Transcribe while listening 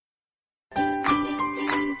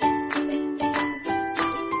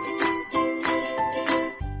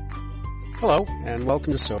Hello, and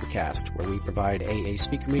welcome to Sobercast, where we provide AA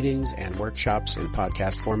speaker meetings and workshops in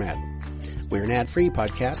podcast format. We're an ad-free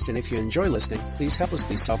podcast, and if you enjoy listening, please help us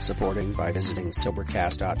be self-supporting by visiting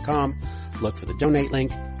Sobercast.com, look for the donate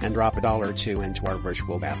link, and drop $1 or $2 into our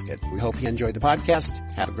virtual basket. We hope you enjoy the podcast.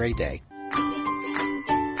 Have a great day.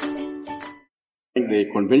 The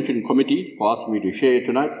convention committee for asking me to share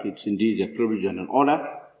tonight. It's indeed a privilege and an honor.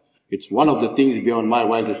 It's one of the things beyond my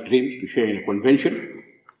wildest dreams to share in a convention.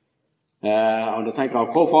 I want to thank our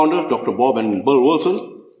co-founders, Dr. Bob and Bill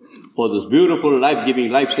Wilson, for this beautiful,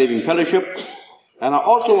 life-giving, life-saving fellowship. And I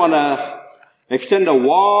also want to extend a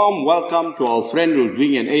warm welcome to our friend who's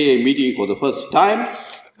doing an AA meeting for the first time.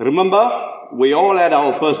 Remember, we all had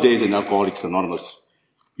our first days in Alcoholics Anonymous.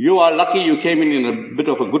 You are lucky you came in a bit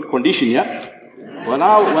of a good condition, yeah? When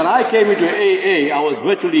I came into AA, I was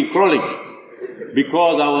virtually crawling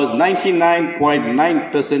because I was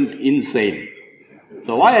 99.9% insane.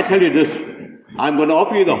 So why I tell you this, I'm going to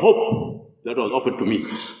offer you the hope that was offered to me.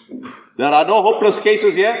 There are no hopeless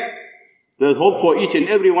cases here. There's hope for each and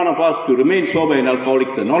every one of us to remain sober in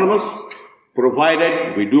Alcoholics Anonymous,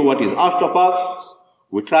 provided we do what is asked of us.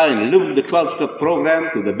 We try and live the 12-step program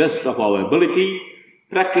to the best of our ability,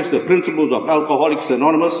 practice the principles of Alcoholics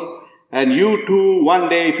Anonymous, and you too, one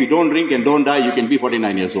day, if you don't drink and don't die, you can be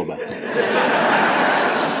 49 years sober.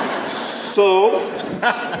 So,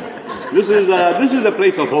 this is a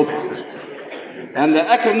place of hope. And the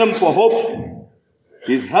acronym for hope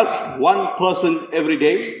is help one person every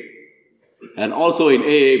day. And also in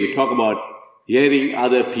AA, we talk about hearing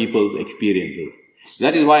other people's experiences.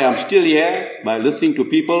 That is why I'm still here, by listening to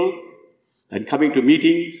people and coming to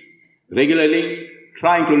meetings regularly,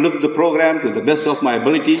 trying to live the program to the best of my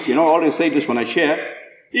ability. You know, I always say this when I share.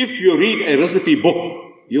 If you read a recipe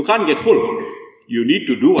book, you can't get full. You need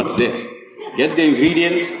to do what's there. Get the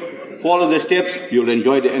ingredients, follow the steps, you'll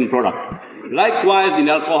enjoy the end product. Likewise, in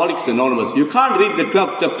Alcoholics Anonymous, you can't read the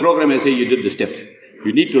 12-step program and say you did the steps.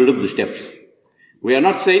 You need to live the steps. We are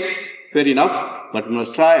not saints, fair enough, but we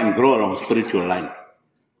must try and grow along spiritual lines.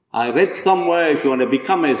 I read somewhere if you want to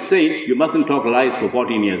become a saint, you mustn't talk lies for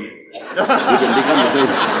 14 years. You can become a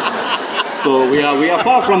saint. So we are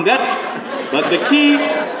far from that. But the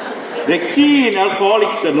key in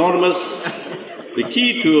Alcoholics Anonymous, the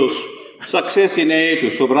key to success in AA,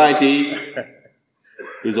 to sobriety,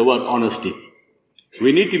 is the word honesty.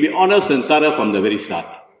 We need to be honest and thorough from the very start.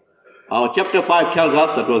 Our chapter 5 tells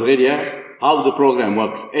us, that was read here, how the program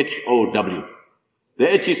works, HOW. The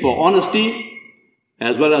H is for honesty,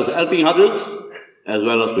 as well as helping others, as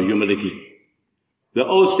well as for humility. The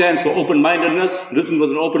O stands for open-mindedness. Listen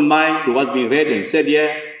with an open mind to what's being read and said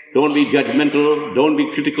here. Don't be judgmental. Don't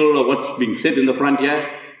be critical of what's being said in the front here.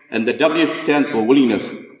 And the W stands for willingness.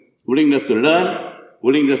 Willingness to learn,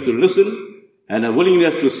 willingness to listen, and a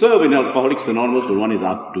willingness to serve in Alcoholics Anonymous when one is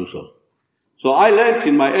asked to do so. So I learned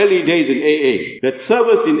in my early days in AA that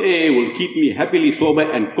service in AA will keep me happily sober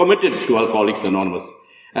and committed to Alcoholics Anonymous.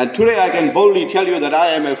 And today I can boldly tell you that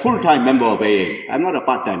I am a full-time member of AA. I'm not a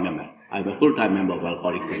part-time member. I'm a full-time member of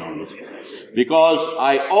Alcoholics Anonymous. Because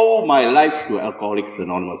I owe my life to Alcoholics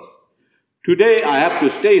Anonymous. Today I have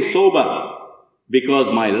to stay sober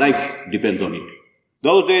because my life depends on it.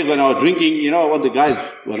 Those days when I was drinking, you know what the guys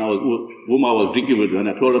whom I was drinking with, when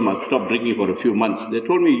I told them I'd stop drinking for a few months, they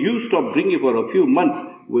told me, you stop drinking for a few months,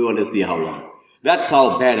 we want to see how long. That's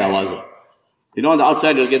how bad I was. You know, on the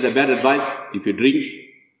outside you'll get the bad advice, if you drink,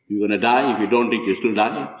 you're going to die, if you don't drink, you still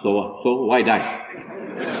die, so why die?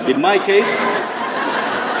 In my case,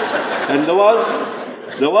 and there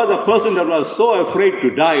was a person that was so afraid to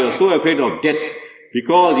die or so afraid of death,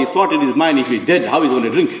 because he thought in his mind, if he's dead, how he's going to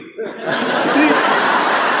drink?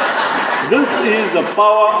 This is the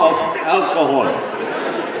power of alcohol.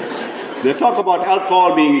 They talk about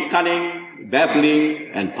alcohol being cunning,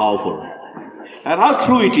 baffling, and powerful. And how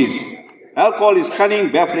true it is. Alcohol is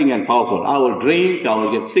cunning, baffling, and powerful. I will drink, I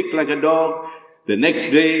will get sick like a dog. The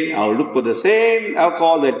next day, I will look for the same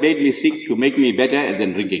alcohol that made me sick to make me better and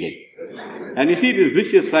then drink again. And you see, this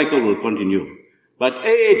vicious cycle will continue. But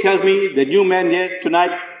AA tells me, the new man here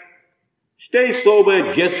tonight, stay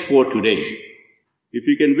sober just for today. If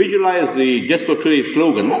you can visualize the Just for Today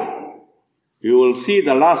slogan, you will see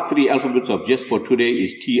the last 3 alphabets of Just for Today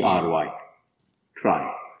is TRY.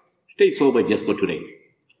 Try. Stay sober just for today.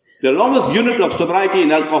 The longest unit of sobriety in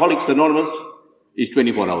Alcoholics Anonymous is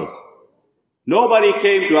 24 hours. Nobody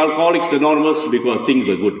came to Alcoholics Anonymous because things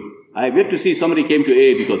were good. I have yet to see somebody came to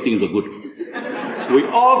AA because things were good. We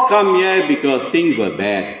all come here because things were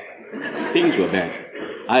bad. Things were bad.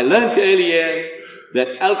 I learned earlier that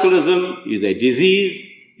alcoholism is a disease,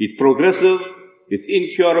 it's progressive, it's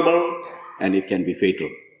incurable, and it can be fatal.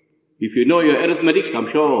 If you know your arithmetic,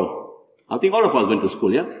 I think all of us went to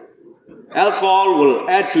school, yeah? Alcohol will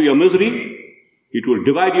add to your misery. It will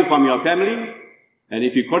divide you from your family. And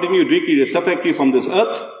if you continue drinking, it will separate you from this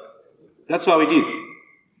earth. That's how it is.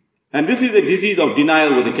 And this is a disease of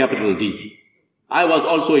denial with a capital D. I was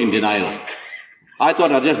also in denial. I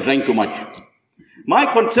thought I just drank too much. My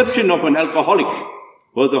conception of an alcoholic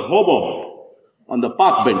was a hobo on the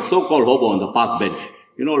park bench, so-called hobo on the park bench.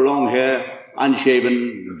 You know, long hair,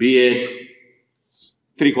 unshaven, beard,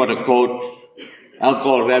 three-quarter coat,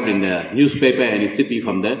 alcohol wrapped in a newspaper, and he's sipping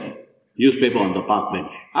from the newspaper on the park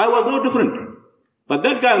bench. I was no different. But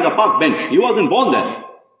that guy on the park bench, he wasn't born there.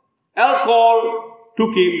 Alcohol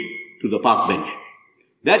took him to the park bench.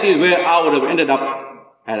 That is where I would have ended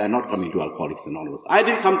up had I not come into Alcoholics Anonymous. I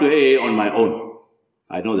didn't come to AA on my own.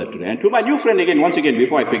 I know that today. And to my new friend again, once again,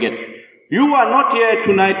 before I forget, you are not here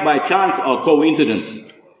tonight by chance or coincidence.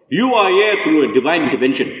 You are here through a divine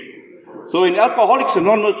intervention. So in Alcoholics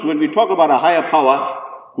Anonymous, when we talk about a higher power,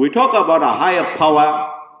 we talk about a higher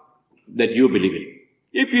power that you believe in.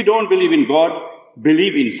 If you don't believe in God,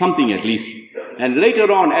 believe in something at least. And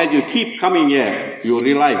later on, as you keep coming here, you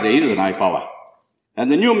realize there is an high power.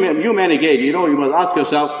 And the new man again, you must ask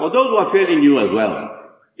yourself, for those who are fairly new as well,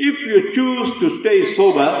 if you choose to stay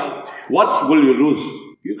sober, what will you lose?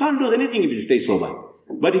 You can't lose anything if you stay sober.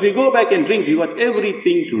 But if you go back and drink, you got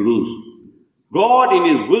everything to lose. God in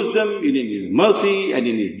His wisdom, in His mercy, and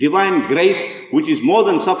in His divine grace, which is more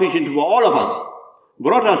than sufficient for all of us,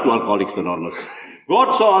 brought us to Alcoholics Anonymous.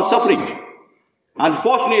 God saw us suffering.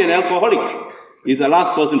 Unfortunately, an alcoholic is the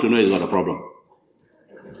last person to know he's got a problem.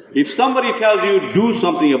 If somebody tells you, do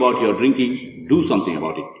something about your drinking, do something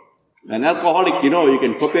about it. An alcoholic, you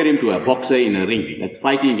can compare him to a boxer in a ring that's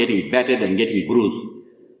fighting, getting battered and getting bruised.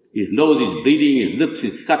 His nose is bleeding, his lips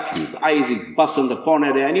is cut, his eyes is bust on the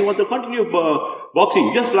corner there, and he wants to continue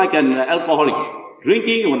boxing, just like an alcoholic.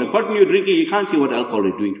 Drinking, when he continue drinking, he can't see what alcohol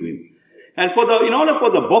is doing to him. And in order for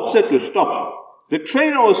the boxer to stop, the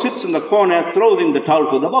trainer who sits in the corner throws in the towel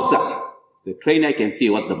for the boxer. The trainer can see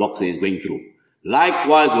what the boxer is going through.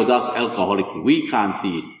 Likewise with us alcoholics, we can't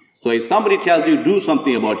see it. So if somebody tells you, do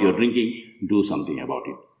something about your drinking, do something about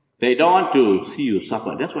it. They don't want to see you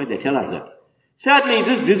suffer. That's why they tell us that. Sadly,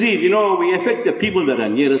 this disease, we affect the people that are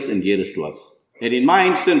nearest and dearest to us. And in my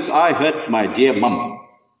instance, I hurt my dear mum.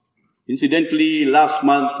 Incidentally, last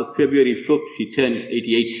month, February 5th, she turned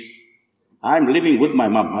 88. I'm living with my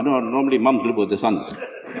mum. I know normally mums live with the sons.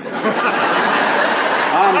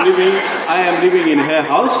 I am living in her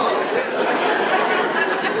house.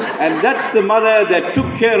 And that's the mother that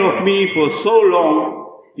took care of me for so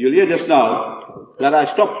long, you'll hear just now, that I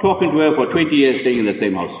stopped talking to her for 20 years staying in the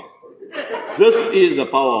same house. This is the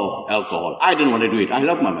power of alcohol. I didn't want to do it. I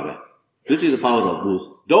love my mother. This is the power of booze.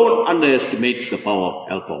 Don't underestimate the power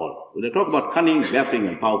of alcohol. When they talk about cunning, baffling,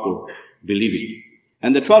 and powerful, believe it.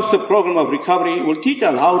 And the 12-step program of recovery will teach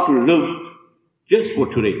us how to live just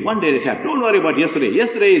for today, one day at a time. Don't worry about yesterday.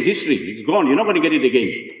 Yesterday is history. It's gone. You're not going to get it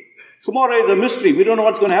again. Tomorrow is a mystery. We don't know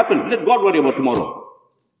what's going to happen. Let God worry about tomorrow.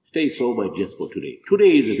 Stay sober just for today.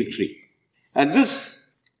 Today is a victory. And there's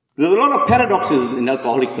a lot of paradoxes in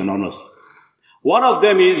Alcoholics Anonymous. One of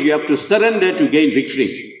them is you have to surrender to gain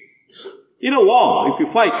victory. In a war, if you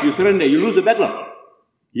fight, you surrender, you lose the battle.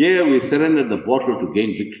 Here we surrender the bottle to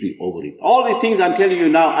gain victory over it. All these things I'm telling you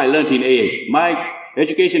now, I learned in AA. My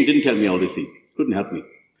education didn't tell me all these things. Couldn't help me.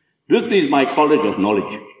 This is my college of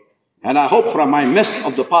knowledge. And I hope from my mess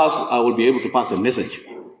of the past, I will be able to pass a message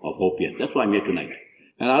of hope here. That's why I'm here tonight.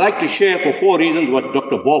 And I'd like to share for 4 reasons what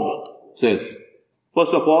Dr. Bob says.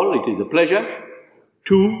 First of all, it is a pleasure.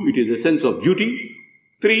 2, it is a sense of duty.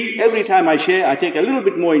 3, every time I share, I take a little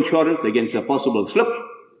bit more insurance against a possible slip.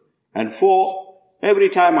 And 4, every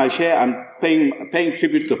time I share, I'm paying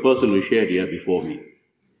tribute to the person who shared here before me.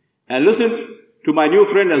 And listen, to my new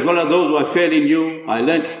friend as well as those who are fairly new, I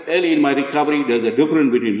learned early in my recovery there's a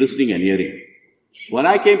difference between listening and hearing. When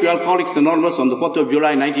I came to Alcoholics Anonymous on the 4th of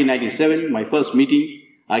July 1997, my first meeting,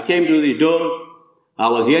 I came to the doors, I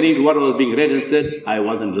was hearing what was being read and said, I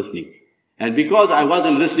wasn't listening. And because I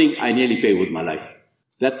wasn't listening, I nearly paid with my life.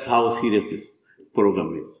 That's how serious this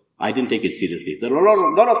program is. I didn't take it seriously. There are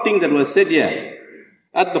a lot of things that were said here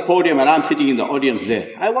at the podium and I'm sitting in the audience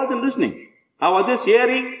there. I wasn't listening. I was just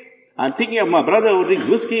hearing. I'm thinking of my brother who drinks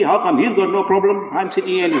whiskey. How come he's got no problem? I'm sitting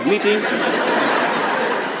here in his meeting.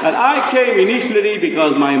 And I came initially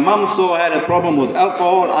because my mom saw I had a problem with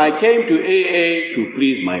alcohol. I came to AA to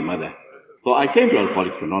please my mother. So I came to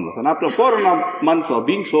Alcoholics Anonymous. And after 4 months of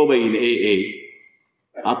being sober in AA,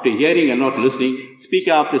 after hearing and not listening, speaker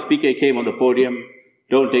after speaker came on the podium.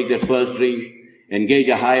 Don't take that first drink. Engage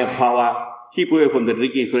a higher power. keep away from the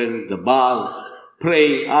drinking friends, the bars,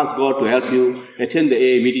 pray, ask God to help you, attend the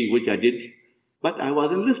AA meeting, which I did. But I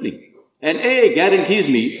wasn't listening. And AA guarantees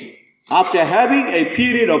me, after having a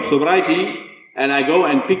period of sobriety, and I go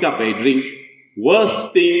and pick up a drink,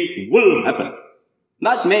 worst thing will happen.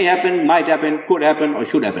 Not may happen, might happen, could happen, or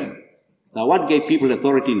should happen. Now what gave people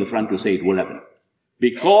authority in the front to say it will happen?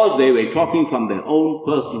 Because they were talking from their own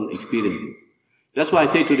personal experiences. That's why I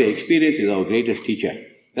say today, experience is our greatest teacher.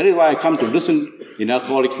 That is why I come to listen in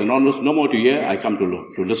Alcoholics Anonymous. No more to hear, I come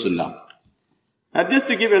to listen now. And just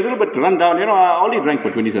to give you a little bit rundown, I only drank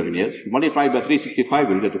for 27 years. Multiplied by 365,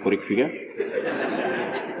 we'll get the correct figure.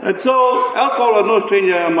 And so, alcohol was no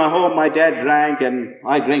stranger in my home. My dad drank, and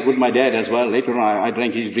I drank with my dad as well. Later on, I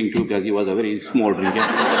drank his drink too, because he was a very small drinker.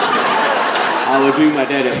 I was doing my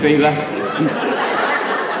dad a favor.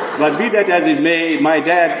 But be that as it may, my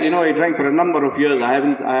dad, he drank for a number of years. I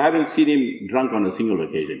haven't seen him drunk on a single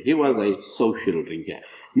occasion. He was a social drinker.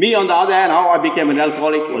 Me, on the other hand, how I became an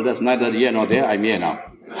alcoholic, well, that's neither here nor there. I'm here now.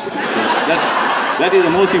 That is the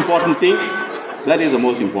most important thing. That is the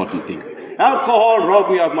most important thing. Alcohol robbed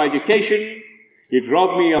me of my education. It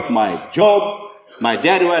robbed me of my job. My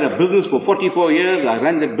dad, who had a business for 44 years, I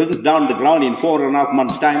ran that business down the ground in 4.5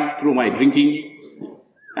 months' time through my drinking.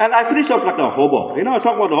 And I finished up like a hobo. I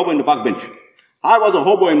talk about the hobo in the park bench. I was a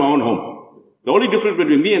hobo in my own home. The only difference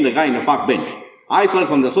between me and the guy in the park bench, I fell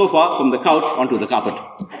from the sofa, from the couch, onto the carpet.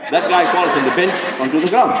 That guy fell from the bench, onto the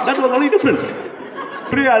ground. That was the only difference.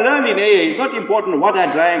 Today I learned in AA, it's not important what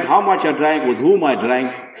I drank, how much I drank, with whom I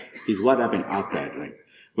drank, it's what happened after I drank.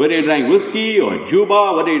 Whether you drank whiskey or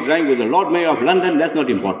Juba, whether you drank with the Lord Mayor of London, that's not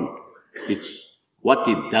important. It's what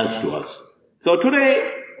it does to us. So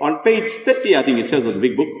today, on page 30, I think it says of the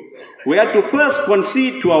big book, we have to first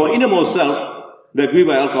concede to our innermost self that we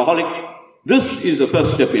were alcoholic. This is the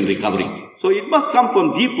first step in recovery. So it must come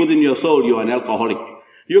from deep within your soul, you are an alcoholic.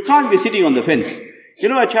 You can't be sitting on the fence.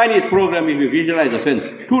 A Chinese program, if you visualize the fence,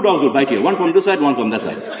 2 dogs will bite you, one from this side, one from that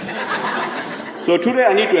side. So today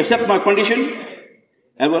I need to accept my condition,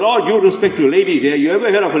 and with all due respect to ladies here, you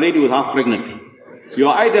ever heard of a lady who's half pregnant?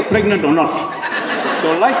 You're either pregnant or not.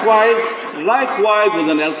 So likewise with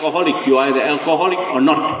an alcoholic, you are either alcoholic or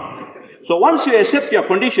not. So once you accept your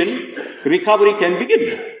condition, recovery can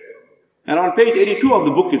begin. And on page 82 of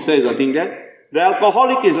the book it says, I think that, the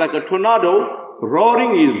alcoholic is like a tornado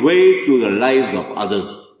roaring his way through the lives of others.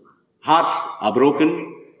 Hearts are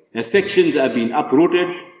broken, affections have been uprooted,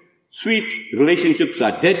 sweet relationships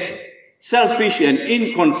are dead, selfish and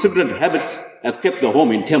inconsiderate habits have kept the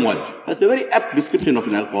home in turmoil. That's a very apt description of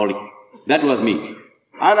an alcoholic. That was me.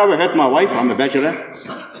 I never had my wife, I'm a bachelor.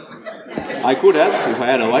 I could have, if I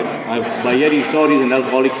had a wife, by hearing stories in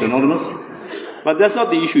Alcoholics Anonymous. But that's not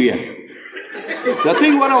the issue here. The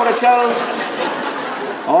thing what I want to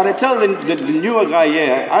tell the newer guy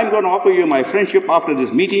here, I'm going to offer you my friendship after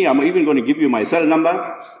this meeting. I'm even going to give you my cell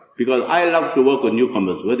number, because I love to work with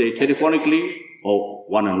newcomers, whether telephonically or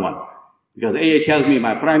one-on-one. Because AA tells me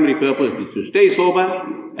my primary purpose is to stay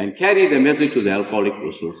sober and carry the message to the alcoholic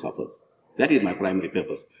who still suffers. That is my primary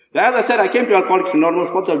purpose. But as I said, I came to Alcoholics Anonymous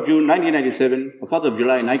 4th of June 1997, or 4th of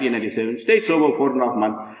July 1997, stayed sober 4.5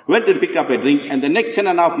 months, went and picked up a drink, and the next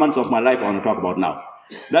 10.5 months of my life I want to talk about now.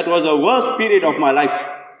 That was the worst period of my life,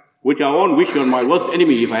 which I won't wish on my worst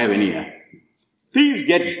enemy if I have any here. Things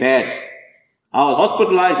get bad. I was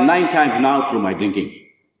hospitalized 9 times now through my drinking.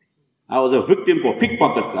 I was a victim for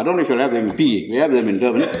pickpockets. I don't know if you'll have them in PE. We have them in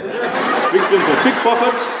Durban. Victim for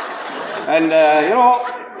pickpockets. And,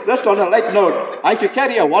 just on a light note, I used to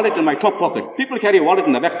carry a wallet in my top pocket. People carry a wallet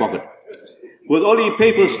in the back pocket, with only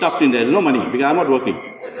papers stuffed in there, no money, because I'm not working.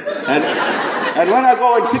 And when I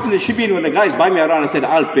go and sit in the shibin, when the guys buy me around, I said,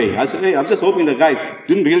 I'll pay. I said, hey, I'm just hoping the guys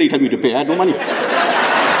didn't really tell me to pay. I had no money. You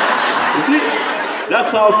see? That's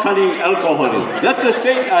how cunning alcohol is. That's the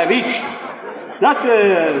state I reached. That's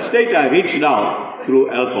the state I reached now through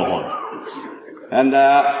alcohol. And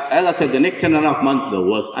as I said, the next 10.5 months, the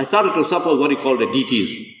worst. I started to suffer what we call the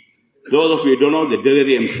DTs. Those of you who don't know, the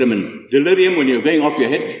delirium tremens. Delirium, when you're going off your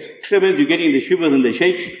head, tremens, you're getting the shivers and the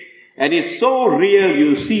shakes. And it's so real,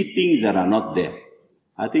 you see things that are not there.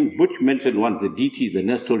 I think Butch mentioned once, the DT, the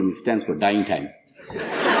nurse told him, it stands for dying time. You see?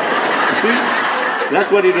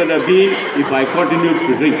 That's what it would have been if I continued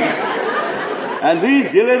to drink. And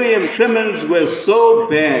these delirium tremens were so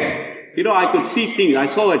bad. I could see things. I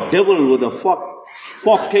saw a devil with a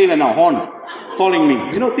forked tail and a horn following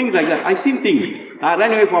me. Things like that. I seen things. I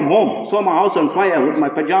ran away from home, saw my house on fire with my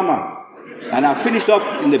pajama. And I finished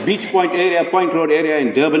up in the Beach Point area, Point Road area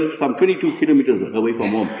in Durban, some 22 kilometers away from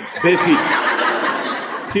home, bare feet.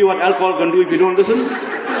 See what alcohol can do if you don't listen? This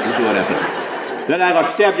is what happened. Then I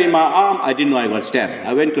got stabbed in my arm. I didn't know I got stabbed.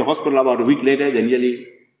 I went to hospital about a week later. They nearly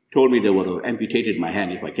told me they would have amputated my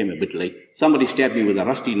hand if I came a bit late. Somebody stabbed me with a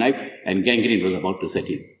rusty knife and gangrene was about to set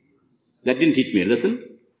in. That didn't teach me a lesson.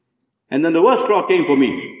 And then the worst straw came for me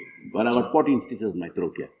when I got 14 stitches in my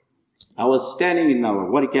throat here. I was standing in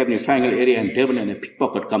our Warwick Avenue triangle area in Devon and a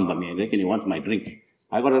pickpocket come by me. I reckon he wants my drink.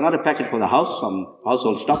 I got another packet for the house, some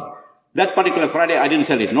household stuff. That particular Friday, I didn't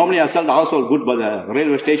sell it. Normally, I sell the household goods by the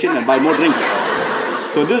railway station and buy more drinks.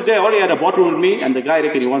 So this day, I only had a bottle with me, and the guy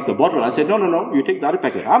reckoned he wants the bottle. I said, no, you take the other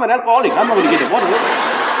packet. I'm an alcoholic. I'm not going to get a bottle.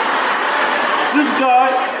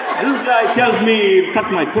 This guy tells me he'll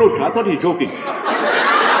cut my throat. I thought he's joking.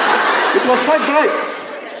 It was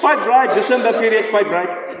quite bright, December period, quite bright.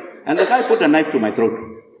 And the guy put a knife to my throat.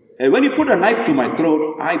 And when he put a knife to my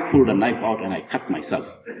throat, I pulled a knife out and I cut myself.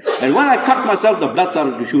 And when I cut myself, the blood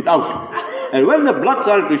started to shoot out. And when the blood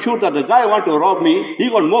started to shoot out, the guy wanted to rob me. He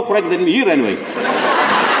got more frightened than me. He ran away.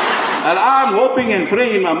 And I'm hoping and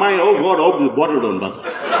praying in my mind, oh God, I hope the bottle don't bust.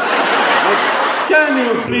 But can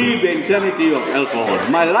you believe the insanity of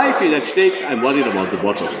alcohol? My life is at stake. I'm worried about the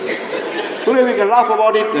bottle. Today we can laugh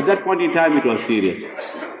about it. At that point in time, it was serious.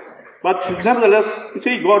 But nevertheless, you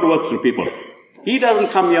see, God works through people. He doesn't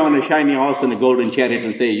come here on a shiny horse and a golden chariot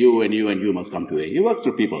and say, you and you and you must come to A. He works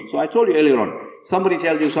through people. So I told you earlier on, somebody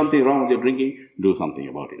tells you something wrong with your drinking, do something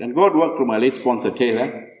about it. And God worked through my late sponsor,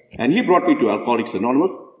 Taylor, and he brought me to Alcoholics Anonymous.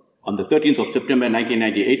 On the 13th of September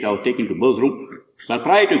 1998, I was taken to Bill's room. But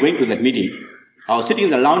prior to going to that meeting, I was sitting in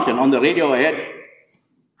the lounge and on the radio I heard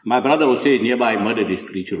my brother who stayed nearby murdered his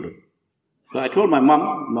 3 children. So I told my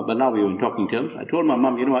mom, but now we were in talking terms, I told my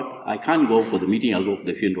mom, you know what, I can't go for the meeting, I'll go for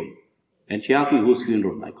the funeral. And she asked me whose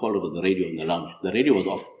funeral. I called over the radio in the lounge. The radio was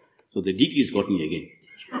off. So the DTs got me again.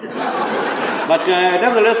 But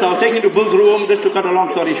nevertheless, I was taken to Bill's room. Just to cut a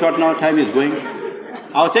long story short now, time is going.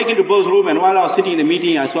 I was taken to Bill's room, and while I was sitting in the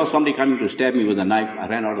meeting, I saw somebody coming to stab me with a knife. I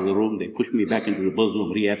ran out of the room. They pushed me back into the Bill's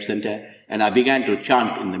room rehab center, and I began to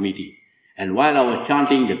chant in the meeting. And while I was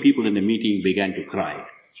chanting, the people in the meeting began to cry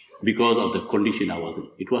because of the condition I was in.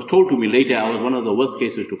 It was told to me later I was one of the worst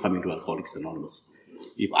cases to come into Alcoholics Anonymous.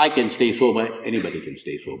 If I can stay sober, anybody can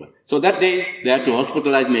stay sober. So that day, they had to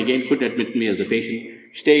hospitalize me again, couldn't admit me as a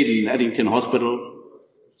patient, stayed in Addington Hospital.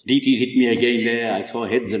 DT hit me again there. I saw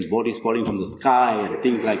heads and bodies falling from the sky and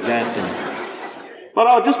things like that. But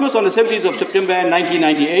I was dismissed on the 17th of September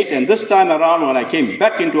 1998, and this time around when I came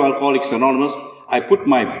back into Alcoholics Anonymous, I put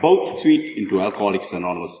my both feet into Alcoholics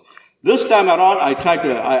Anonymous. This time around,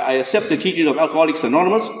 I accept the teachings of Alcoholics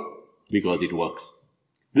Anonymous because it works.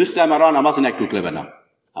 This time around, I mustn't act too clever now.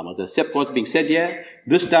 I must accept what's being said here.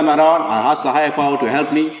 This time around, I ask the higher power to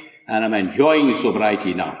help me, and I'm enjoying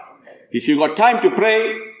sobriety now. If you got time to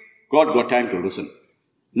pray, God got time to listen.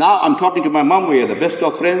 Now I'm talking to my mom. We are the best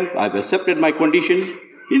of friends. I've accepted my condition.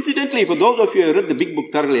 Incidentally, for those of you who read the big book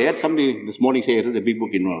thoroughly, I had somebody this morning say I read the big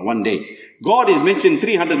book in one day. God is mentioned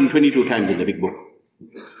 322 times in the big book.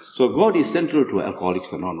 So God is central to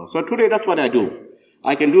Alcoholics Anonymous. So today that's what I do.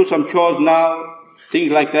 I can do some chores now,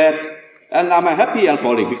 things like that. And I'm a happy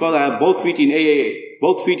alcoholic because I have both feet in AA.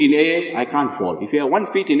 Both feet in AA, I can't fall. If you have 1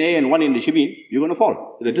 foot in AA and 1 in the Shibin, you're going to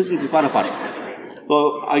fall. The distance is far apart.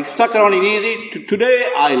 So I stuck around in easy.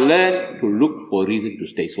 Today I learned to look for a reason to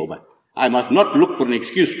stay sober. I must not look for an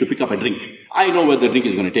excuse to pick up a drink. I know where the drink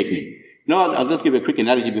is going to take me. Now, I'll just give a quick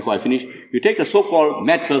analogy before I finish. You take a so-called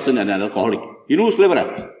mad person and an alcoholic. You know who's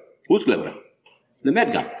cleverer? Who's cleverer? The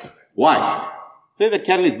mad guy. Why? Say the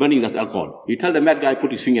candle is burning, that's alcohol. You tell the mad guy,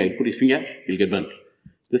 put his finger, he'll get burnt.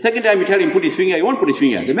 The second time you tell him, put his finger, he won't put his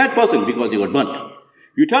finger. The mad person, because he got burnt.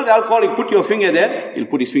 You tell the alcoholic, put your finger there, he'll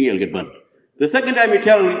put his finger, he'll get burnt. The second time you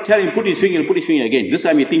tell him, put his finger, he'll put his finger again. This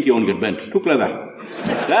time you think he won't get burnt. Too clever.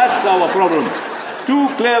 That's our problem.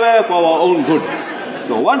 Too clever for our own good.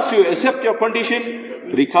 So once you accept your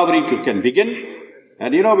condition, recovery can begin.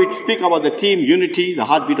 And you know, we speak about the team unity, the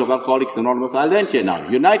heartbeat of Alcoholics Anonymous. I'll end here now.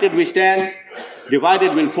 United we stand,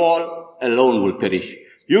 divided will fall, alone will perish.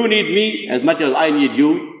 You need me as much as I need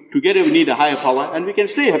you. Together we need a higher power, and we can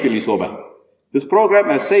stay happily sober. This program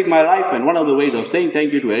has saved my life, and one of the ways of saying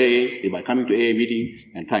thank you to AA is by coming to AA meetings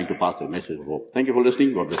and trying to pass a message of hope. Thank you for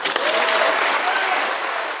listening. God bless you.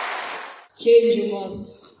 Change you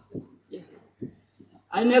must. Yeah.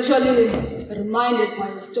 I'm actually reminded by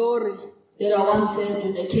a story that I once said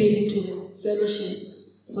when I came into the fellowship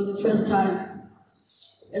for the first time.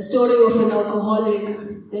 A story of an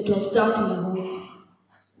alcoholic that was stuck in the hole.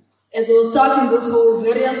 As he was stuck in this hole,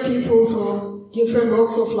 various people from different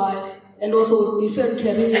walks of life and also different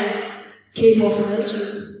careers came of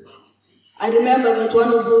rescue. I remember that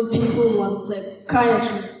one of those people was a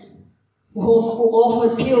psychiatrist who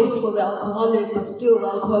offered pills for the alcoholic, but still the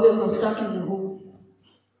alcoholic was stuck in the home.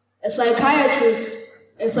 A psychologist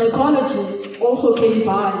also came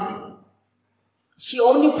by. She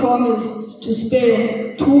only promised to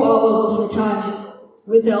spare 2 hours of her time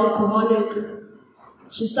with the alcoholic.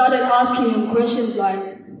 She started asking him questions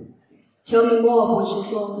like, tell me more about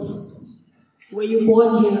yourself. Were you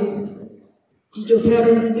born here? Did your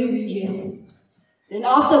parents live here? Then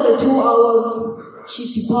after the 2 hours,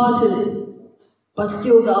 she departed, but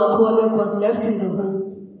still the alcoholic was left in the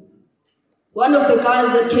home. One of the guys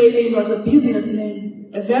that came in was a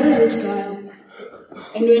businessman, a very rich guy.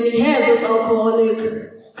 And when he heard this alcoholic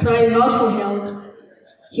crying out for help,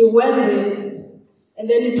 he went there, and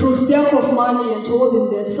then he threw a stack of money and told him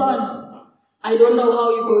that, son, I don't know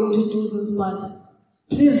how you're going to do this, but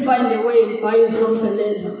please find a way and buy yourself a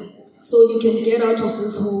ladder so you can get out of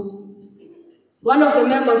this hole. One of the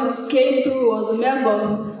members who came through was a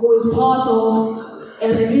member who is part of a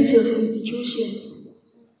religious institution.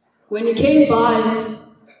 When he came by,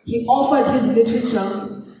 he offered his literature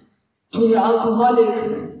to the alcoholic,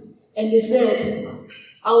 and he said,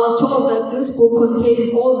 I was told that this book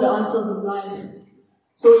contains all the answers in life.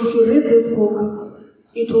 So if you read this book,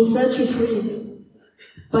 it will set you free.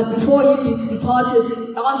 But before he departed,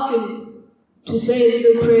 he asked him to say a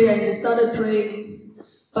little prayer, and he started praying.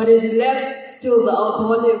 But as he left, still the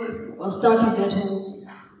alcoholic was stuck in that hole.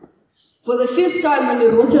 For the 5th time when he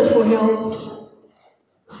rooted for help,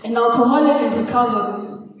 an alcoholic in recovery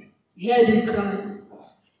heard his cry.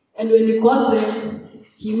 And when he got there,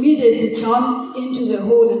 he immediately jumped into the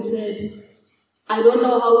hole and said, I don't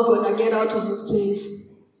know how we're going to get out of this place,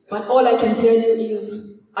 but all I can tell you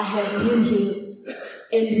is I have been here,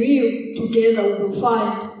 and we together will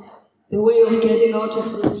find the way of getting out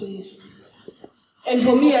of this place. And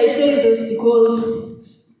for me, I say this because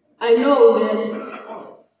I know that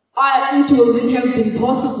it wouldn't have been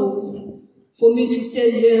possible for me to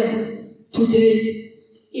stand here today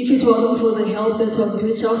if it wasn't for the help that was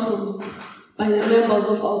reached out for me by the members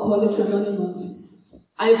of Alcoholics Anonymous.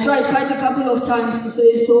 I've tried quite a couple of times to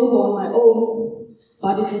stay sober on my own,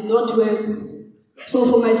 but it did not work. So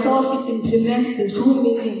for myself, it implements the true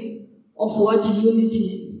meaning of what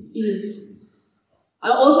unity is.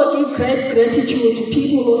 I also give great gratitude to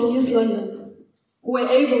people of East London who were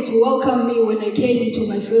able to welcome me when I came into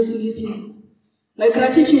my first meeting. My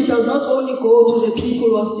gratitude does not only go to the people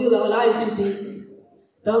who are still alive today.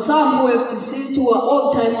 There are some who have deceased who are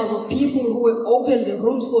old-timers of people who have opened the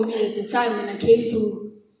rooms for me at the time when I came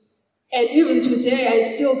through. And even today, I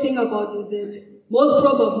still think about it that most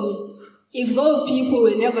probably, if those people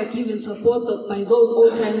were never given support by those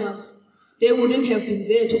old-timers, they wouldn't have been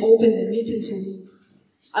there to open the meeting for me.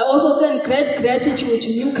 I also send great gratitude to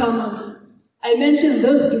newcomers. I mention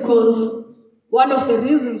this because one of the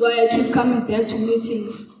reasons why I keep coming back to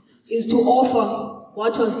meetings is to offer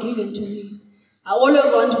what was given to me. I always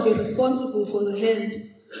want to be responsible for the hand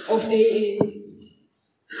of AA.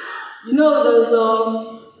 You know, there's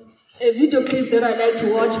a video clip that I like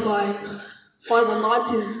to watch by Father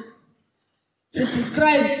Martin. He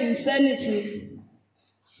describes insanity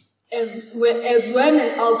as when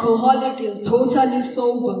an alcoholic is totally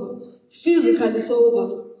sober, physically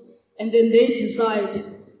sober, and then they decide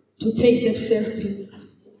to take that first drink.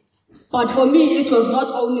 But for me, it was not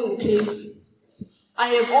only the case. I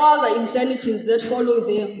have all the insanities that follow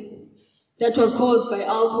them that was caused by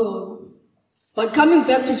alcohol. But coming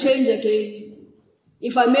back to change again,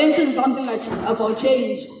 if I mention something about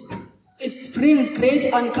change, it brings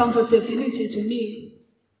great uncomfortability to me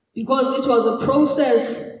because it was a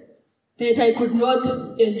process that I could not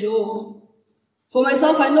endure. For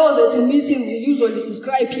myself, I know that in meetings we usually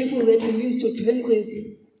describe people that we used to drink with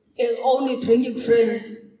as only drinking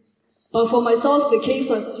friends. But for myself, the case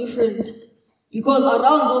was different. Because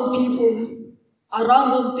around those people,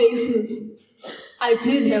 around those spaces, I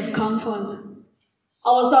did have comfort. I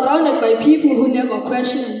was surrounded by people who never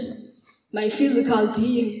questioned my physical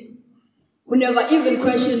being, who never even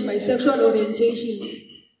questioned my sexual orientation,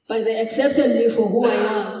 but they accepted me for who I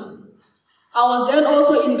was. I was then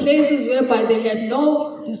also in places whereby they had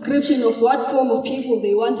no description of what form of people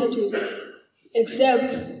they wanted to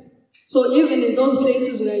accept. So even in those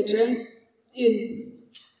places where I drank in,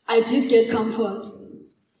 I did get comfort.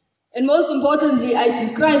 And most importantly, I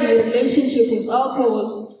describe my relationship with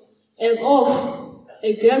alcohol as of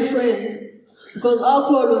a best friend, because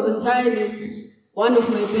alcohol was entirely one of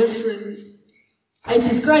my best friends. I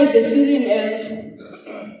merely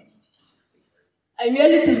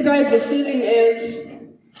describe the feeling as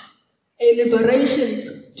a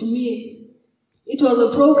liberation to me. It was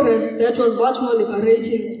a progress that was much more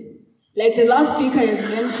liberating. Like the last speaker has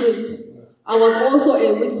mentioned, I was also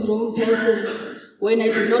a withdrawn person when I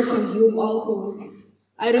did not consume alcohol.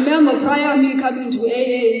 I remember prior me coming to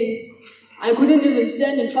AA, I couldn't even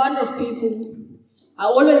stand in front of people. I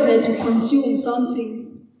always had to consume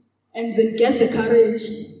something and then get the courage.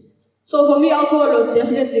 So for me, alcohol was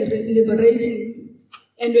definitely liberating.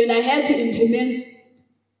 And when I had to implement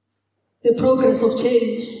the progress of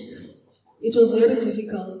change, it was very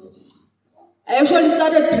difficult. I actually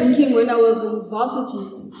started drinking when I was in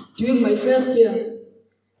varsity, during my first year.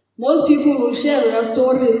 Most people will share their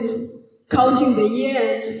stories, counting the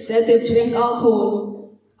years that they've drank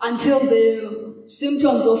alcohol until the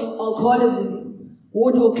symptoms of alcoholism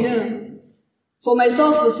would occur. For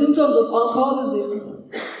myself, the symptoms of alcoholism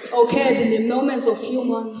occurred in the moments of few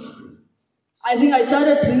months. I think I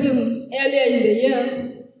started drinking earlier in the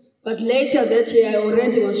year, but later that year I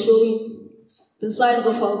already was showing the signs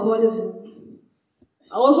of alcoholism.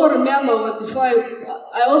 I also remember when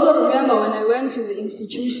I went to the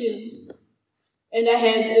institution and I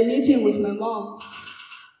had a meeting with my mom.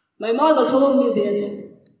 My mother told me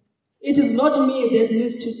that it is not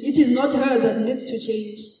her that needs to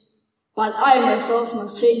change, but I myself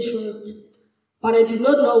must change first. But I did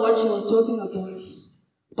not know what she was talking about.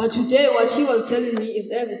 But today what she was telling me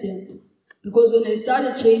is evident, because when I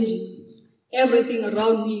started changing, everything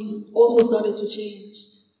around me also started to change.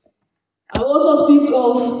 I also speak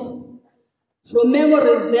of from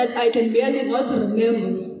memories that I can barely not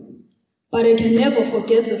remember, but I can never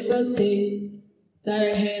forget the first day that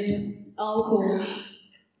I had alcohol.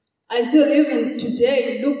 I still even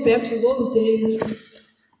today look back to those days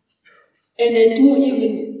and I do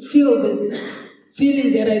even feel this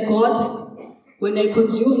feeling that I got when I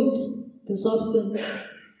consumed the substance.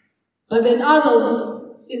 But then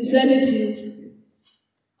others' insanities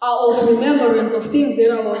are of remembrance of things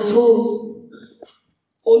that I was told,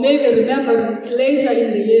 or maybe remember later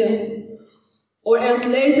in the year, or as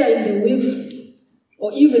later in the weeks,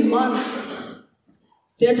 or even months.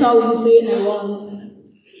 That's how insane I was.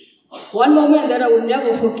 One moment that I will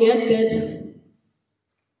never forget that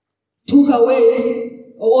took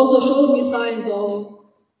away, or also showed me signs of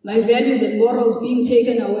my values and morals being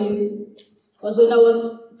taken away, was when I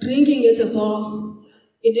was drinking at a bar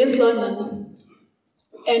in East London.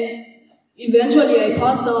 And eventually I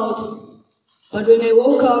passed out, but when I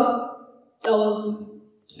woke up, I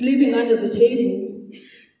was sleeping under the table.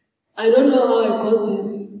 I don't know how I got there,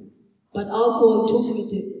 but alcohol took me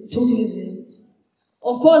there.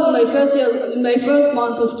 Of course, in my first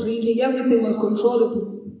months of drinking, everything was controllable.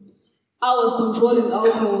 I was controlling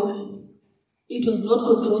alcohol. It was not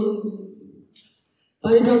controlling me.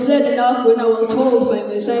 But it was sad enough when I was told by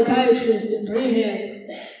my psychiatrist in rehab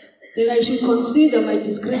that I should consider my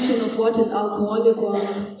description of what an alcoholic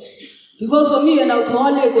was. Because for me, an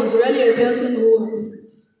alcoholic was really a person who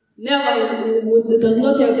does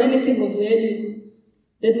not have anything of value.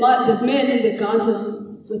 That man in the gutter,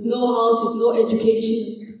 with no house, with no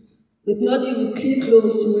education, with not even clean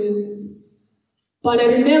clothes to wear. But I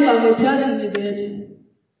remember her telling me that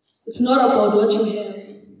it's not about what you have.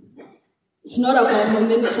 It's not about how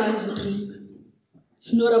many times you drink.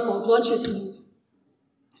 It's not about what you drink.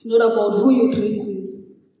 It's not about who you drink with.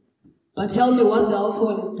 But tell me what the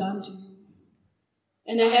alcohol has done to you.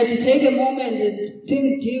 And I had to take a moment and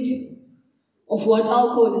think deep of what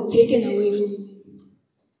alcohol has taken away from me.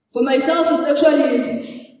 For myself,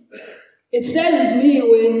 it saddens me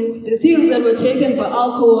when the things that were taken by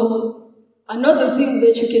alcohol are not the things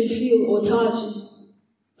that you can feel or touch.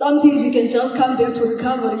 Some things you can just come back to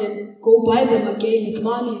recovery and go buy them again with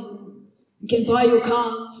money. You can buy your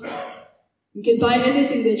cars. You can buy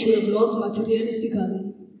anything that you have lost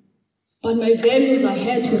materialistically. But my values I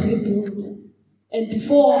had to rebuild. And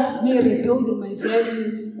before me rebuilding my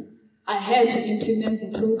values, I had to implement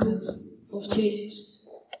the progress of change.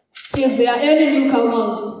 If there are any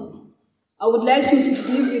newcomers, I would like to give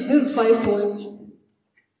you these 5 points.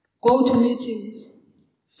 Go to meetings,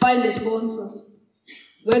 find a sponsor,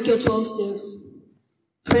 work your 12 steps,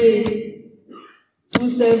 pray, do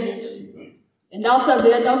service. And after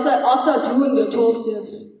that, after doing your 12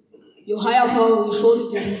 steps, your higher power will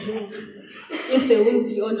surely be revealed, if there will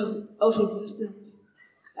be honor of existence.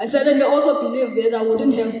 I certainly also believe that I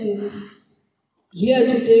wouldn't have been here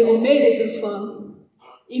today or made it this far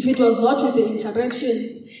if it was not with the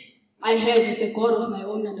interaction I had with the God of my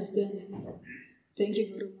own understanding. Thank you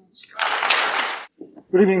very much.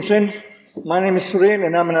 Good evening, friends. My name is Suren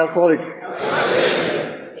and I'm an alcoholic.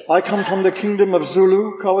 I come from the kingdom of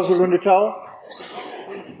Zulu, KwaZulu-Natal,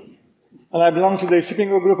 and I belong to the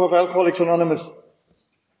Sipingo group of Alcoholics Anonymous.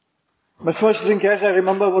 My first drink, as I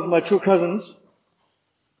remember, was my 2 cousins,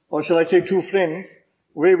 or shall I say 2 friends,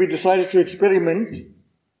 where we decided to experiment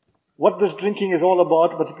what this drinking is all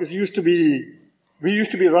about. But we used to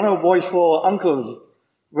be runner boys for uncles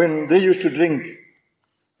when they used to drink.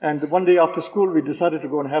 And one day after school, we decided to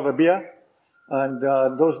go and have a beer. And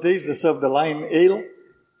those days, they served the Lion Ale.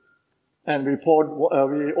 And we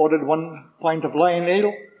ordered 1 pint of Lion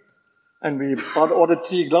Ale. And we ordered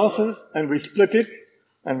 3 glasses. And we split it.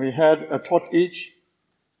 And we had a tot each.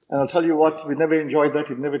 And I'll tell you what, we never enjoyed that.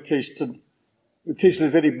 It never tasted. It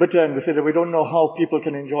tasted very bitter. And we said, we don't know how people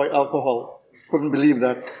can enjoy alcohol. Couldn't believe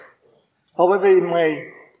that. However, in my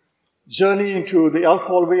journey into the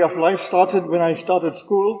alcohol way of life started when I started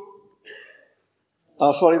school.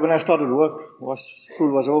 When I started work.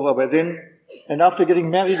 School was over by then. And after getting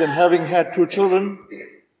married and having had 2 children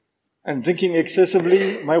and drinking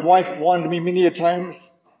excessively, my wife warned me many a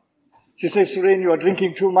times. She says, Suren, you are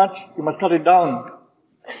drinking too much. You must cut it down.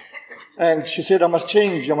 And she said, I must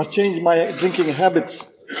change my drinking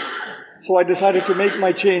habits. So I decided to make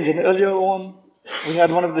my change. And earlier on, we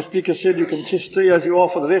had one of the speakers said, you can just stay as you are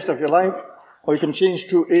for the rest of your life, or you can change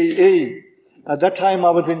to AA. At that time,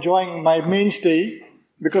 I was enjoying my mainstay,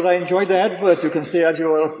 because I enjoyed the advert, you can stay as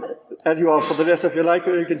you are for the rest of your life,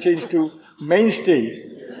 or you can change to mainstay.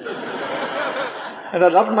 And I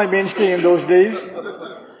loved my mainstay in those days,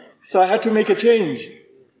 so I had to make a change.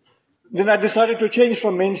 Then I decided to change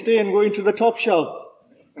from mainstay and go into the top shelf.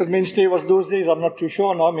 Because mainstay was those days, I'm not too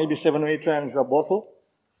sure now, maybe 7 or 8 rands a bottle.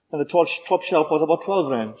 And the top shelf was about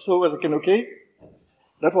 12 rand. So I was thinking, okay,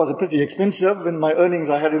 that was pretty expensive when my earnings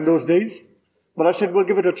I had in those days. But I said, we'll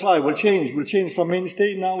give it a try. We'll change from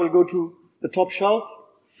mainstay. Now we'll go to the top shelf.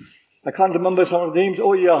 I can't remember some of the names.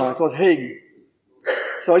 Oh yeah, it was Hague.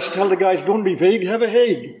 So I should tell the guys, don't be vague, have a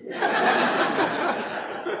Hague.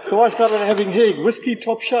 So I started having Hague, whiskey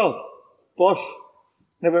top shelf. Bosh,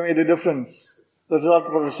 never made a difference. The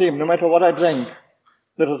result was the same. No matter what I drank,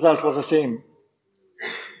 the result was the same.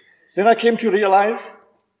 Then I came to realize,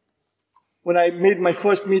 when I made my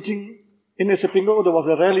first meeting in Isipingo, there was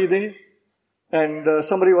a rally there, and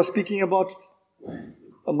somebody was speaking about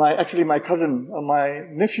my cousin, my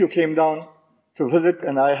nephew came down to visit,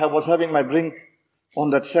 and I was having my drink on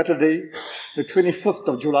that Saturday, the 25th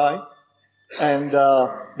of July, and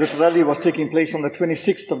this rally was taking place on the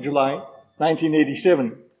 26th of July,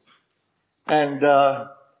 1987. And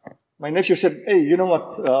my nephew said, hey, you know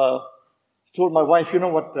what, told my wife, you know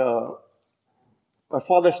what, my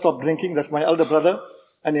father stopped drinking, that's my elder brother,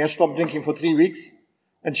 and he has stopped drinking for 3 weeks.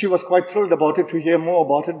 And she was quite thrilled about it, to hear more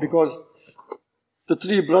about it, because the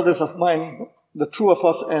 3 brothers of mine, the 2 of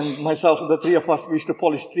us and myself, the 3 of us, we used to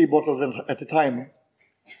polish 3 bottles at a time.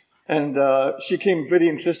 And she came very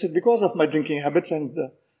interested because of my drinking habits, and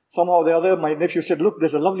somehow or the other, my nephew said, look,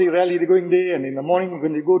 there's a lovely rally going there, and in the morning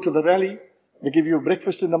when you go to the rally, they give you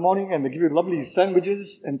breakfast in the morning, and they give you lovely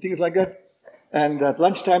sandwiches and things like that. And at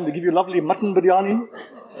lunchtime, they give you lovely mutton biryani.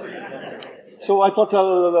 So I thought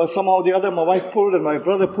somehow or the other, my wife pulled and my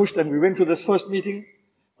brother pushed, and we went to this first meeting.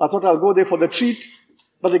 I thought I'll go there for the treat,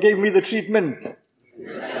 but they gave me the treatment.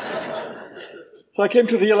 So I came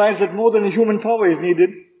to realize that more than human power is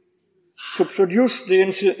needed to produce the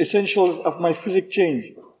essentials of my physic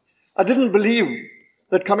change. I didn't believe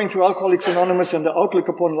that coming to Alcoholics Anonymous and the outlook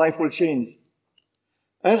upon life will change.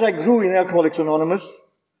 As I grew in Alcoholics Anonymous,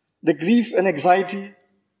 the grief and anxiety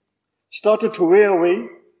started to wear away,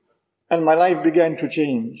 and my life began to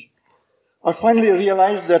change. I finally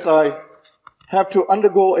realized that I have to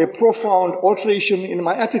undergo a profound alteration in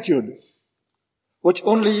my attitude, which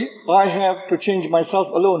only I have to change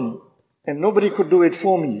myself alone, and nobody could do it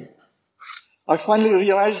for me. I finally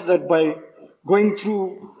realized that by going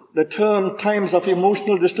through the term times of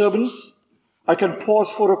emotional disturbance, I can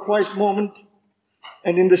pause for a quiet moment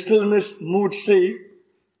and in the stillness mood say,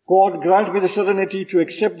 God, grant me the serenity to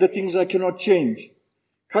accept the things I cannot change,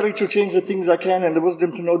 courage to change the things I can, and the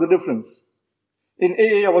wisdom to know the difference. In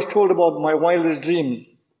AA, I was told about my wildest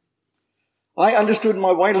dreams. I understood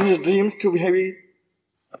my wildest dreams to be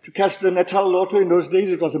to catch the Natal Lotto. In those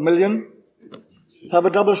days, it was 1 million. Have a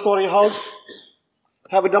double-story house,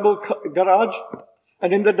 have a double garage,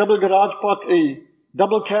 and in the double garage park a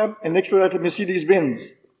double cab, and next to that a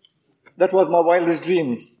Mercedes-Benz. That was my wildest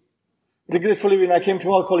dreams. Regretfully, when I came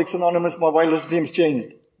to Alcoholics Anonymous, my wildest dreams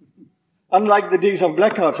changed. Unlike the days of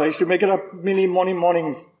blackouts, I used to make it up many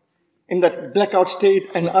mornings in that blackout state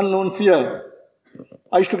and unknown fear.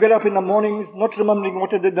 I used to get up in the mornings not remembering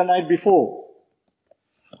what I did the night before.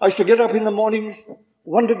 I used to get up in the mornings,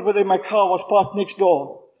 wondered whether my car was parked next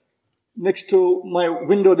door, next to my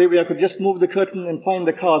window there, where I could just move the curtain and find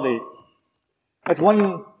the car there. At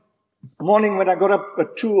one morning when I got up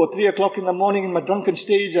at 2 or 3 o'clock in the morning in my drunken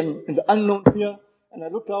stage and in the unknown fear, and I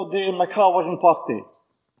looked out there and my car wasn't parked there.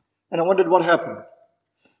 And I wondered what happened.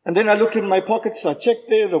 And then I looked in my pockets, I checked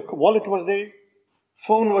there, the wallet was there.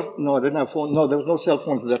 Phone was, no, I didn't have phone. No, there was no cell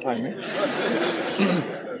phones at that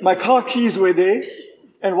time. My car keys were there.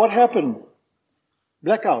 And what happened?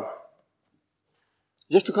 Blackout.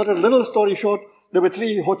 Just to cut a little story short, there were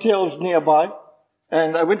 3 hotels nearby.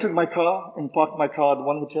 And I went to my car and parked my car at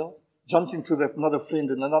one hotel, jumped into another friend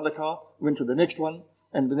in another car, went to the next one,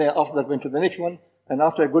 and then after that went to the next one. And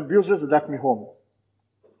after a good bruises, it left me home.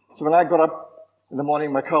 So when I got up in the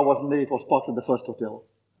morning, my car wasn't there. It was parked at the first hotel,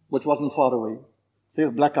 which wasn't far away. So it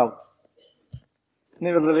was blackout.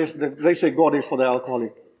 Nevertheless, they say God is for the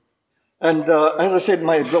alcoholic. And as I said,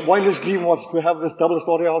 my wildest dream was to have this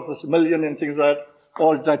double-story house, this million and things like that.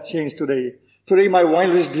 All that changed today. Today, my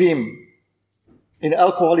wildest dream in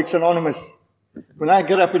Alcoholics Anonymous, when I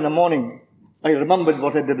get up in the morning, I remembered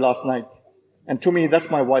what I did last night. And to me, that's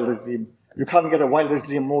my wildest dream. You can't get a wildest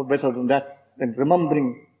dream more better than that, than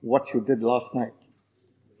remembering what you did last night.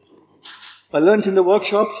 I learned in the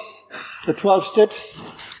workshops the 12 steps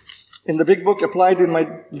in the big book applied in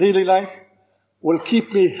my daily life will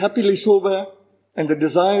keep me happily sober, and the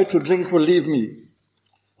desire to drink will leave me.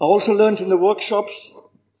 I also learned in the workshops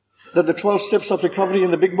that the 12 steps of recovery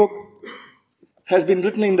in the big book has been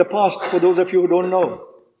written in the past for those of you who don't know.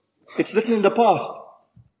 It's written in the past.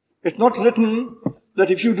 It's not written that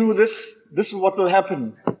if you do this, this is what will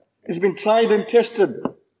happen. It's been tried and tested.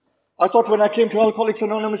 I thought when I came to Alcoholics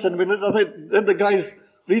Anonymous and when I read the guys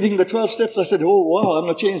reading the 12 steps, I said, oh wow, I'm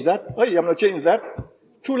going to change that. Hey, I'm going to change that.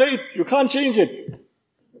 Too late. You can't change it.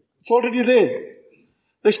 It's already there.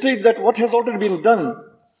 They state that what has already been done,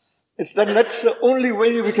 that's the only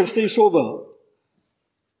way we can stay sober.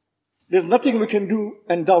 There's nothing we can do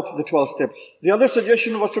and doubt the 12 steps. The other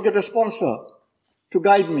suggestion was to get a sponsor to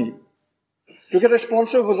guide me. To get a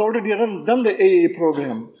sponsor who's already done the AA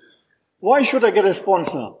program. Why should I get a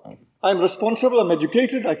sponsor? I'm responsible, I'm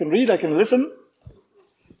educated, I can read, I can listen.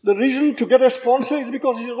 The reason to get a sponsor is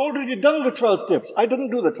because he's already done the 12 steps. I didn't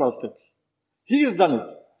do the 12 steps. He has done it.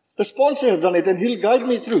 The sponsor has done it and he'll guide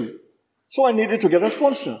me through. So I needed to get a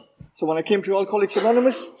sponsor. So when I came to Alcoholics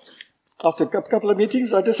Anonymous, after a couple of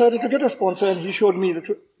meetings, I decided to get a sponsor and he showed me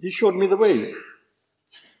the way.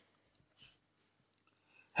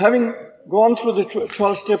 Having gone through the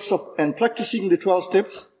 12 steps and practicing the 12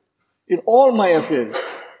 steps in all my affairs,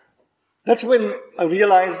 that's when I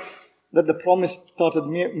realized that the promise started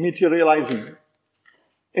materializing.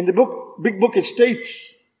 In the big book it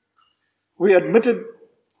states, we admitted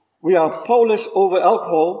we are powerless over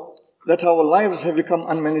alcohol, that our lives have become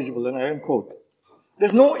unmanageable, and I unquote.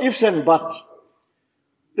 There's no ifs and buts.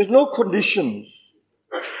 There's no conditions.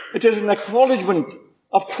 It is an acknowledgement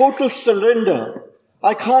of total surrender.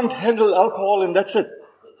 I can't handle alcohol and that's it.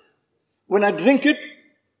 When I drink it,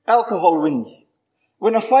 alcohol wins.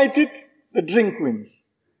 When I fight it, the drink wins.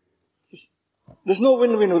 There's no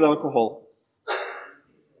win-win with alcohol.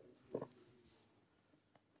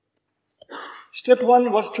 Step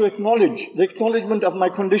 1 was to acknowledge the acknowledgement of my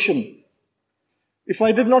condition. If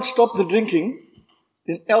I did not stop the drinking,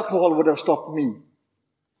 then alcohol would have stopped me.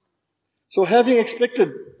 So having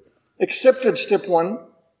accepted step 1,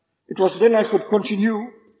 it was then I could continue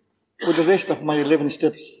with the rest of my 11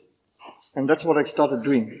 steps. And that's what I started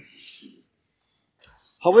doing.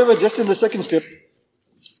 However, just in the second step,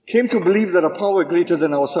 came to believe that a power greater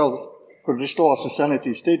than ourselves could restore us to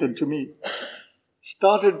sanity, started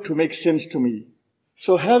to make sense to me.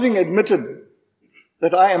 So having admitted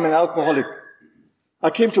that I am an alcoholic, I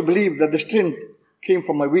came to believe that the strength came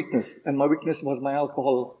from my weakness, and my weakness was my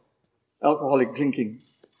alcoholic drinking.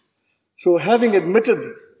 So having admitted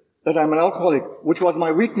that I'm an alcoholic, which was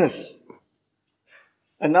my weakness,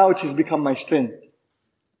 and now it has become my strength.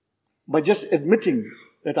 By just admitting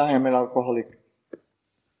that I am an alcoholic.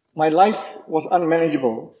 My life was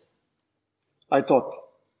unmanageable, I thought.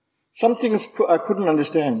 Some things I couldn't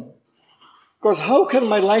understand. Because how can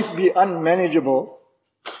my life be unmanageable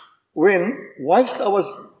when, whilst I was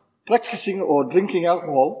practicing or drinking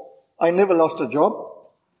alcohol, I never lost a job,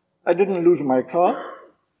 I didn't lose my car,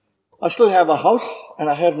 I still have a house and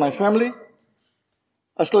I had my family,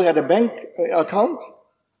 I still had a bank account,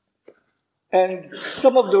 and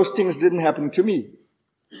some of those things didn't happen to me.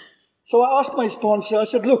 So I asked my sponsor, I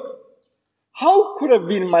said, look, how could have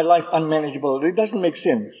been my life unmanageable? It doesn't make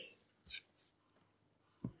sense.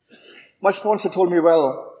 My sponsor told me,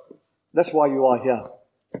 well, that's why you are here.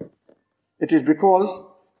 It is because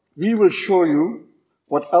we will show you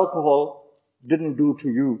what alcohol didn't do to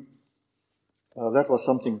you. That was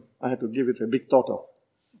something I had to give it a big thought of.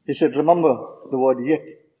 He said, remember the word yet.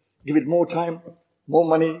 Give it more time, more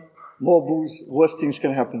money, more booze, worse things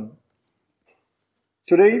can happen.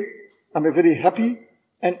 Today, I'm a very happy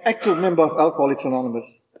and active member of Alcoholics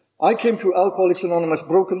Anonymous. I came to Alcoholics Anonymous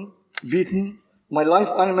broken, beaten, my life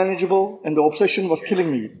unmanageable, and the obsession was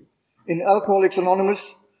killing me. In Alcoholics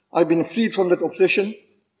Anonymous, I've been freed from that obsession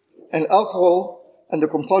and alcohol and the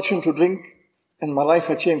compulsion to drink, and my life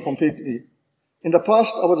had changed completely. In the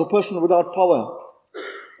past, I was a person without power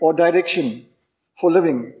or direction for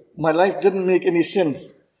living. My life didn't make any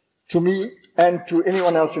sense to me and to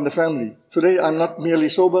anyone else in the family. Today, I'm not merely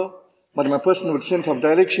sober, but I'm a person with sense of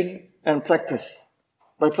direction and practice.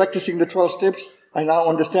 By practicing the 12 steps, I now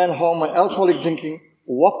understand how my alcoholic drinking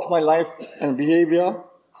warped my life and behavior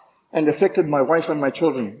and affected my wife and my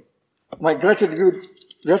children. My gratitude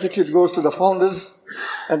goes to the founders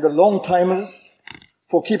and the long-timers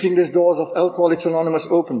for keeping these doors of Alcoholics Anonymous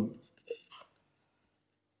open.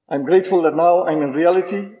 I'm grateful that now I'm in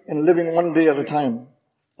reality and living one day at a time.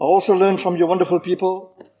 I also learned from you wonderful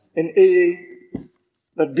people in AA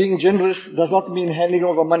that being generous does not mean handing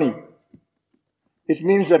over money. It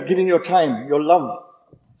means that giving your time, your love,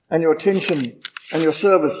 and your attention and your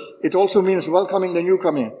service. It also means welcoming the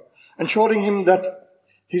newcomer, ensuring him that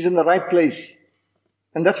he's in the right place.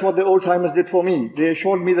 And that's what the old timers did for me. They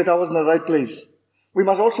assured me that I was in the right place. We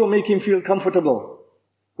must also make him feel comfortable.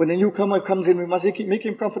 When a newcomer comes in, we must make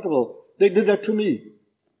him comfortable. They did that to me.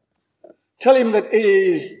 Tell him that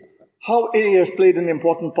how AA has played an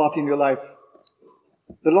important part in your life.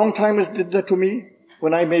 The long-timers did that to me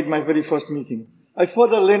when I made my very first meeting. I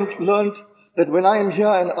further learned that when I am here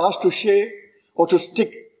and asked to share or to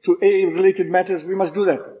stick to AA-related matters, we must do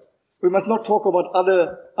that. We must not talk about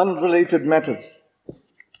other unrelated matters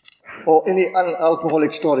or any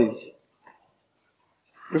unalcoholic stories.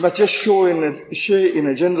 We must just share in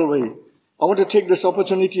a general way. I want to take this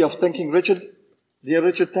opportunity of thanking Richard. Dear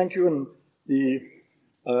Richard, thank you, and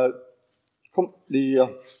the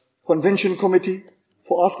convention committee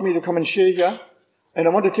for asking me to come and share here. And I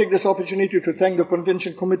want to take this opportunity to thank the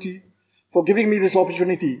convention committee for giving me this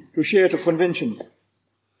opportunity to share at a convention.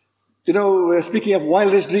 You know, speaking of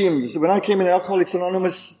wildest dreams, when I came in Alcoholics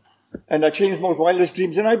Anonymous and I changed my wildest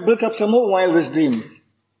dreams, and I built up some more wildest dreams.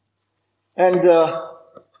 And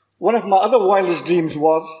one of my other wildest dreams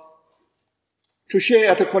was to share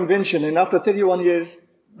at a convention. And after 31 years,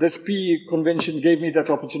 this PE convention gave me that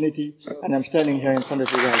opportunity, and I'm standing here in front of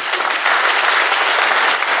you guys.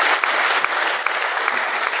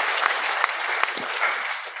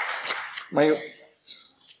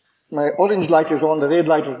 My orange light is on, the red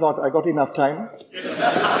light is not. I got enough time.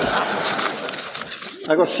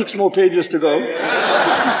 I got 6 more pages to go.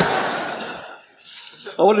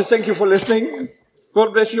 I want to thank you for listening.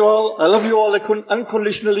 God bless you all. I love you all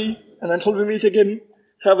unconditionally. And until we meet again,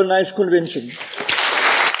 have a nice convention.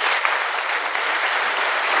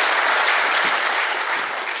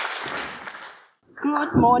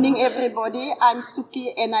 Good morning, everybody. I'm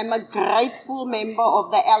Suki, and I'm a grateful member of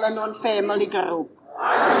the Al-Anon family group.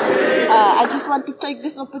 I just want to take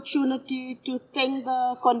this opportunity to thank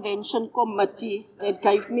the convention committee that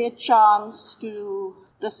gave me a chance to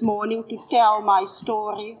this morning to tell my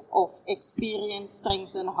story of experience,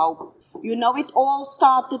 strength, and hope. You know, it all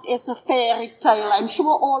started as a fairy tale. I'm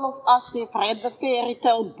sure all of us have read the fairy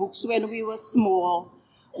tale books when we were small.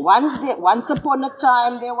 Once upon a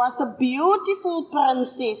time, there was a beautiful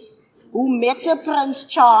princess who met a Prince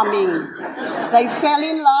Charming. They fell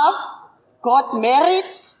in love, got married,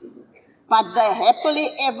 but the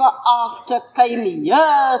happily ever after came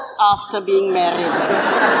years after being married.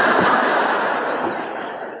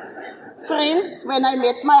 Friends, when I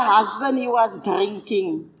met my husband, he was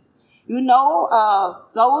drinking. You know,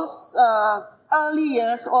 those early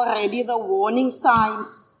years already, the warning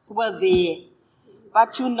signs were there.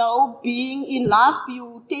 But you know, being in love,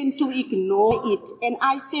 you tend to ignore it. And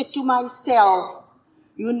I said to myself,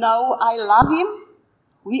 you know, I love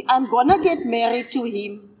him. I'm going to get married to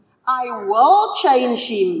him. I will change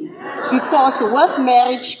him. Because with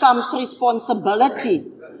marriage comes responsibility.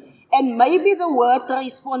 And maybe the word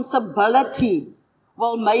responsibility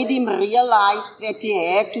will make him realize that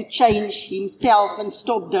he had to change himself and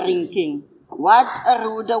stop drinking. What a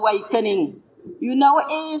rude awakening. You know,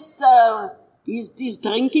 as his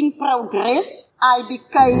drinking progressed, I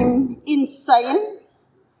became insane.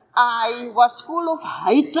 I was full of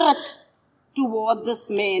hatred toward this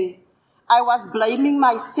man. I was blaming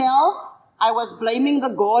myself. I was blaming the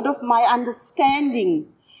God of my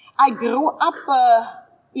understanding. I grew up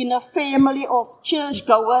in a family of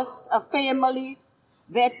churchgoers, a family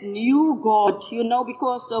that knew God, you know,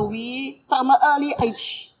 because from an early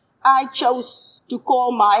age, I chose to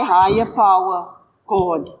call my higher power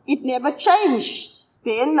God. It never changed.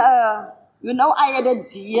 Then, I had a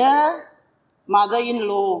dear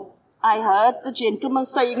mother-in-law. I heard the gentleman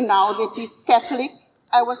saying now that he's Catholic.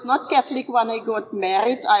 I was not Catholic when I got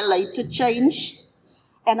married. I later changed.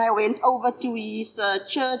 And I went over to his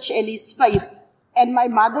church and his faith. And my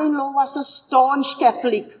mother-in-law was a staunch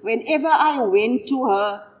Catholic. Whenever I went to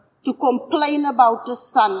her to complain about the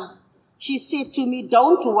son, she said to me,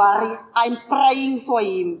 "Don't worry, I'm praying for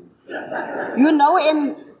him."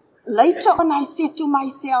 And later on I said to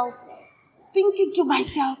myself, thinking to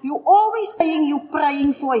myself, you're always saying you're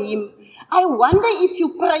praying for him. I wonder if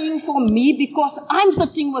you're praying for me because I'm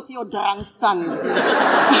sitting with your drunk son.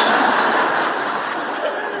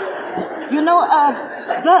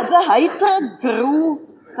 The hatred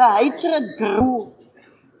grew.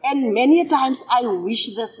 And many times I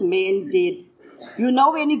wish this man dead.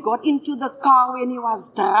 When he got into the car, when he was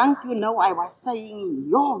drunk, I was saying,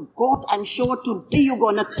 "Your God, I'm sure today you're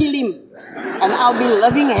going to kill him. And I'll be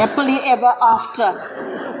living happily ever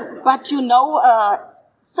after." But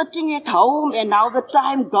sitting at home, and now the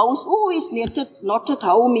time goes, he's not at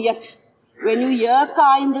home yet. When you hear a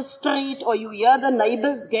car in the street or you hear the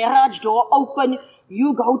neighbor's garage door open,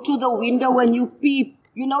 you go to the window and you peep,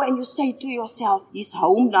 and you say to yourself, "He's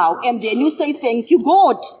home now." And then you say, "Thank you,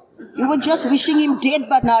 God." You were just wishing him dead,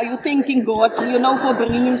 but now you're thanking God, for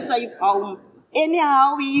bringing him safe home.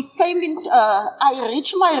 Anyhow, we came in, I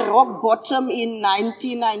reached my rock bottom in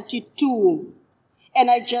 1992. And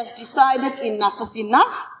I just decided enough is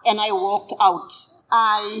enough, and I walked out.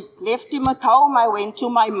 I left him at home, I went to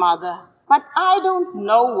my mother. But I don't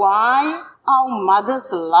know why our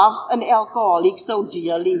mothers love an alcoholic so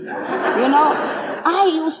dearly. I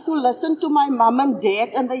used to listen to my mom and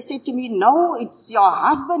dad, and they said to me, "No, it's your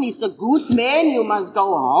husband, he's a good man, you must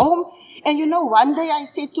go home." And one day I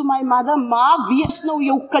said to my mother, "Ma, wie is nou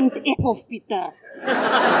jou kind ek of Pieter?"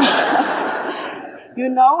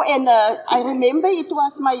 And I remember it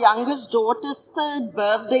was my youngest daughter's 3rd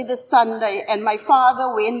birthday this Sunday, and my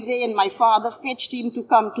father went there, and my father fetched him to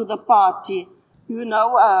come to the party.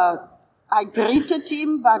 I greeted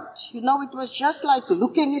him, but, it was just like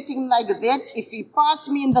looking at him like that. If he passed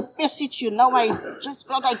me in the passage, I just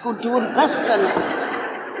thought I could do this.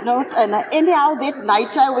 Anyhow, that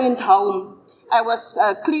night I went home. I was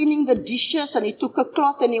cleaning the dishes, and he took a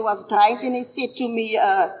cloth, and he was drying, and he said to me,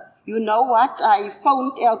 "You know what? I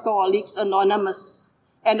phoned Alcoholics Anonymous,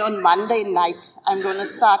 and on Monday night, I'm going to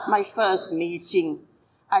start my first meeting."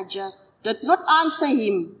 I just did not answer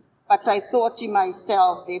him. But I thought to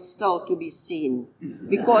myself, that's still to be seen.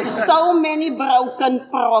 Because so many broken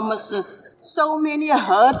promises, so many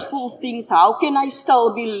hurtful things, how can I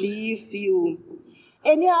still believe you?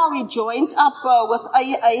 Anyhow, we joined up with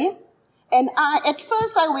AA. And at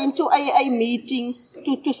first I went to AA meetings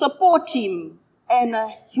to support him. And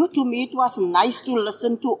to me it was nice to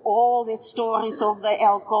listen to all the stories of the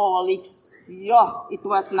alcoholics. Yeah, it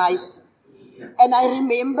was nice. And I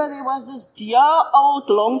remember there was this dear old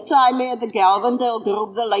long-timer at the Galvandale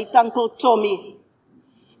group, the late Uncle Tommy.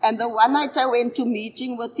 And the one night I went to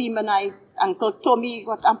meeting with him, and Uncle Tommy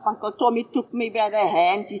took me by the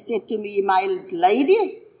hand. He said to me, "My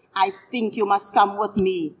lady, I think you must come with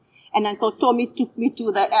me." And Uncle Tommy took me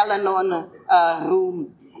to the Al-Anon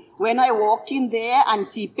room. When I walked in there,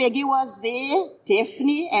 Auntie Peggy was there,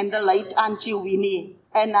 Daphne, and the late Auntie Winnie.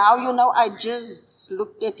 And now, I just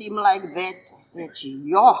looked at him like that. I said,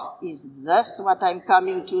 is this what I'm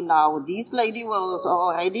coming to now? These ladies were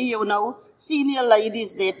already, senior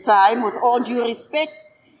ladies that time, with all due respect.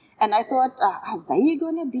 And I thought, are they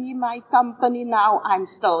going to be my company now? I'm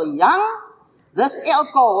still young. This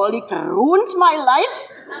alcoholic ruined my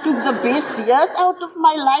life, took the best years out of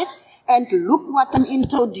my life, and look what I'm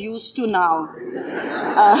introduced to now.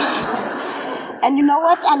 And you know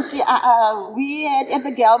what, Auntie, we had at the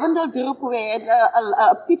Galvandale group, we had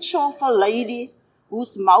a picture of a lady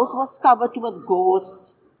whose mouth was covered with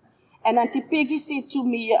gauze. And Auntie Peggy said to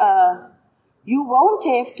me, "You won't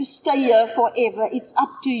have to stay here forever, it's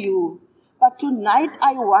up to you. But tonight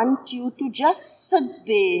I want you to just sit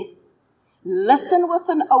there, listen with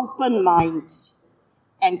an open mind,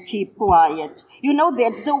 and keep quiet."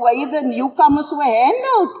 That's the way the newcomers were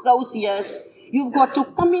handled those years. You've got to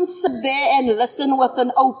come and sit there and listen with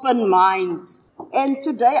an open mind. And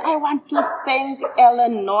today I want to thank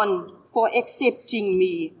Al-Anon for accepting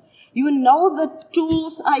me. The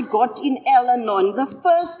tools I got in Al-Anon, the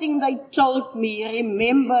first thing they told me,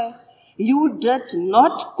 remember, you did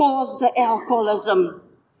not cause the alcoholism.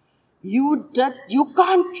 You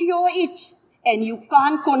can't cure it, and you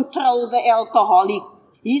can't control the alcoholic.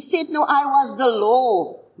 He said, "No, I was the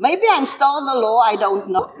law." Maybe I'm still the law, I don't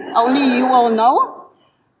know. Only you will know.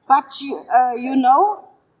 But you know,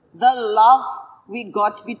 the love we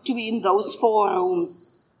got between those 4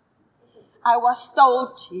 rooms. I was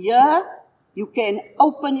told, here, you can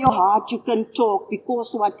open your heart, you can talk,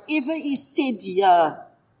 because whatever is said here,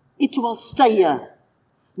 it will stay here.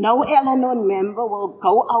 No Al-Anon member will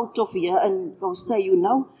go out of here and go say, you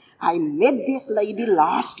know, I met this lady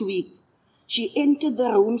last week. She entered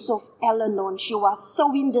the rooms of Al-Anon. She was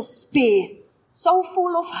so in despair, so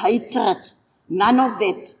full of hatred. None of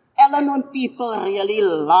that. Al-Anon people really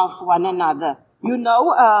love one another. You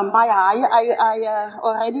know, I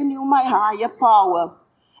already knew my higher power.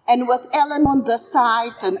 And with Al-Anon this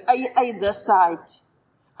side and AA this side,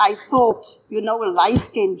 I thought, you know,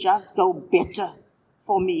 life can just go better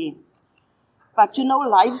for me. But you know,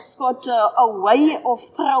 life's got a way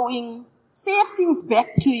of throwing sad things back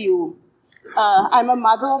to you. I'm a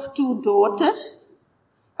mother of 2 daughters.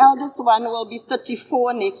 Eldest one will be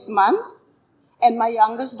 34 next month, and my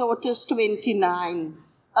youngest daughter is 29.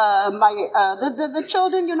 The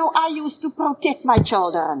children, you know, I used to protect my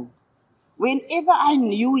children. Whenever I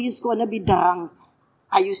knew he's going to be drunk,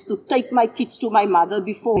 I used to take my kids to my mother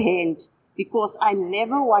beforehand, because I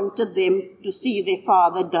never wanted them to see their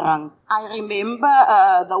father drunk. I remember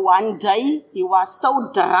the one day he was so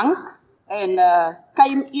drunk and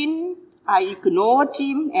came in. I ignored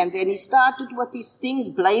him, and then he started with his things,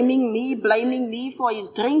 blaming me for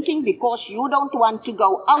his drinking, because you don't want to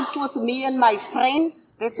go out with me and my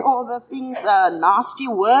friends. That's all the things, nasty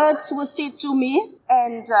words were said to me.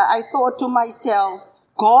 And I thought to myself,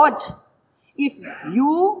 God, if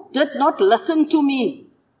you did not listen to me,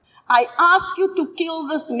 I ask you to kill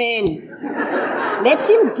this man. Let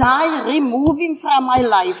him die, remove him from my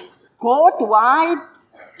life. God, why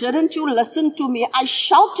didn't you listen to me? I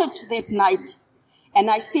shouted that night. And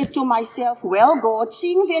I said to myself, well, God,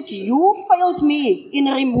 seeing that you failed me in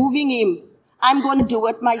removing him, I'm going to do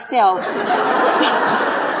it myself.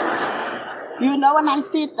 You know, and I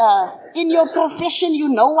said, in your profession, you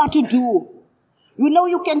know what to do. You know,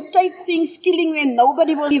 you can take things killing when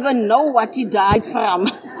nobody will even know what he died from.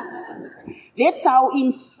 That's how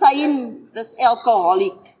insane this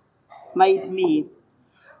alcoholic made me.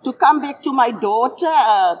 To come back to my daughter,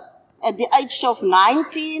 at the age of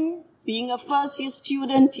 19, being a first-year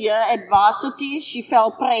student here at varsity, she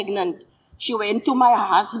fell pregnant. She went to my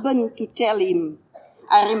husband to tell him.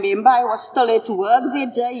 I remember I was still at work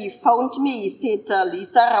that day. He phoned me. He said,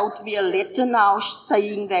 Lisa wrote me a letter now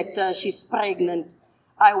saying that she's pregnant.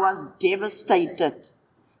 I was devastated.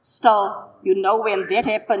 Still, you know, when that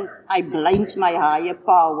happened, I blamed my higher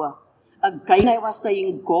power. Again, I was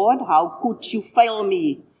saying, God, how could you fail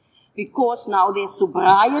me? Because now there's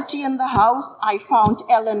sobriety in the house. I found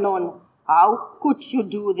Al-Anon. How could you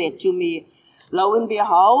do that to me? Lo and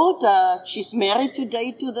behold, she's married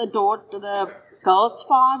today to the girl's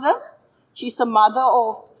father. She's a mother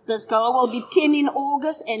of, this girl will be 10 in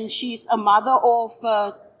August, and she's a mother of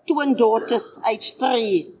twin daughters, age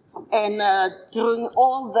 3. And during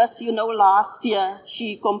all this, you know, last year,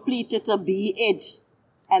 she completed a B.Ed.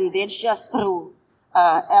 And that's just through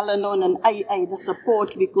Al-Anon and AA, the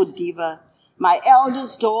support we could give her. My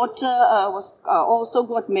eldest daughter also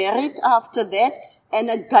got married after that. And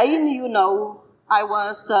again, you know, I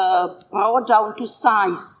was brought down to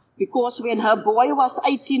size. Because when her boy was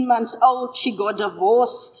 18 months old, she got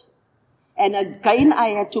divorced. And again, I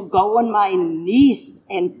had to go on my knees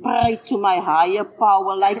and pray to my higher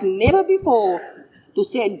power like never before to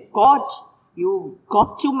say, God, you've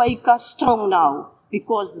got to make us strong now,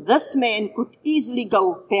 because this man could easily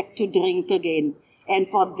go back to drink again. And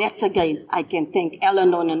for that again, I can thank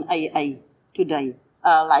Al-Anon and AA today.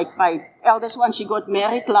 Like my eldest one, she got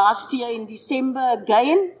married last year in December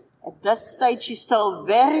again. At this stage, she's still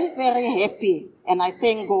very, very happy. And I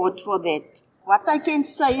thank God for that. What I can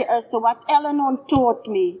say is what Al-Anon taught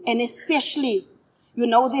me, and especially, you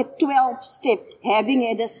know, that 12 step, having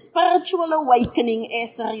had a spiritual awakening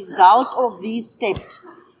as a result of these steps,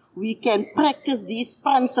 we can practice these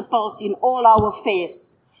principles in all our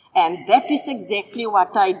affairs. And that is exactly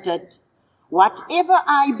what I did. Whatever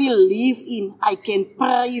I believe in, I can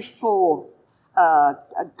pray for a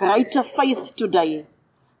greater faith today.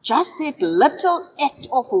 Just that little act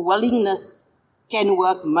of willingness can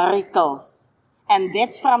work miracles. And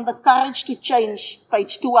that's from the Courage to Change,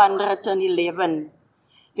 page 211.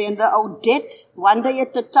 Then the Odette, One Day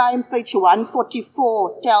at a Time, page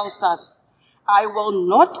 144, tells us, I will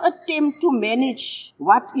not attempt to manage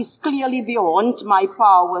what is clearly beyond my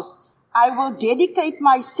powers. I will dedicate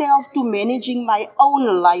myself to managing my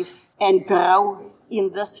own life and grow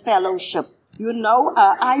in this fellowship. You know,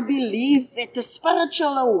 I believe that the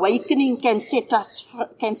spiritual awakening can set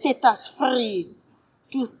us free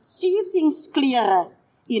to see things clearer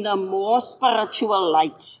in a more spiritual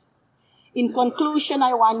light. In conclusion,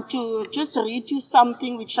 I want to just read you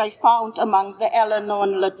something which I found amongst the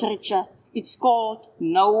Al-Anon literature. It's called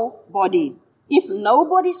Nobody. If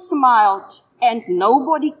nobody smiled and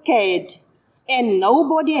nobody cared and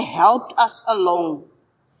nobody helped us along,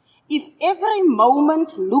 if every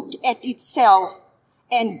moment looked at itself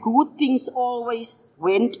and good things always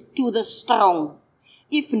went to the strong,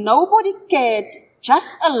 if nobody cared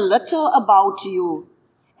just a little about you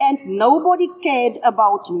and nobody cared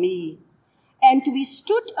about me, and we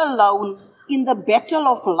stood alone in the battle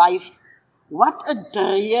of life, what a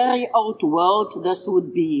dreary old world this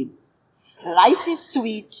would be. Life is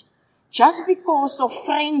sweet just because of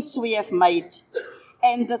friends we have made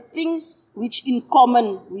and the things which in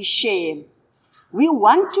common we share. We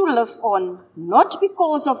want to live on, not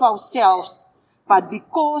because of ourselves, but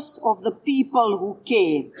because of the people who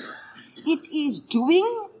care. It is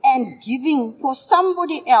doing and giving for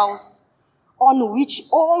somebody else on which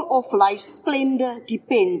all of life's splendor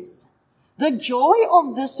depends. The joy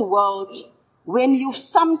of this world, when you've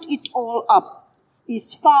summed it all up,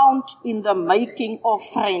 is found in the making of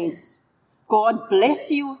friends. God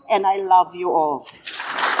bless you, and I love you all.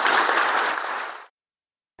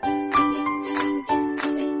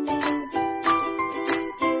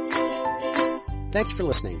 Thanks for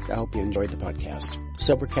listening. I hope you enjoyed the podcast.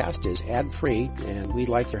 Sobercast is ad-free, and we'd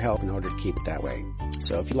like your help in order to keep it that way.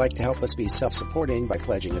 So if you'd like to help us be self-supporting by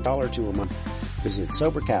pledging $1 or $2 a month, visit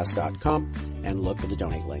Sobercast.com and look for the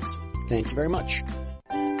donate links. Thank you very much.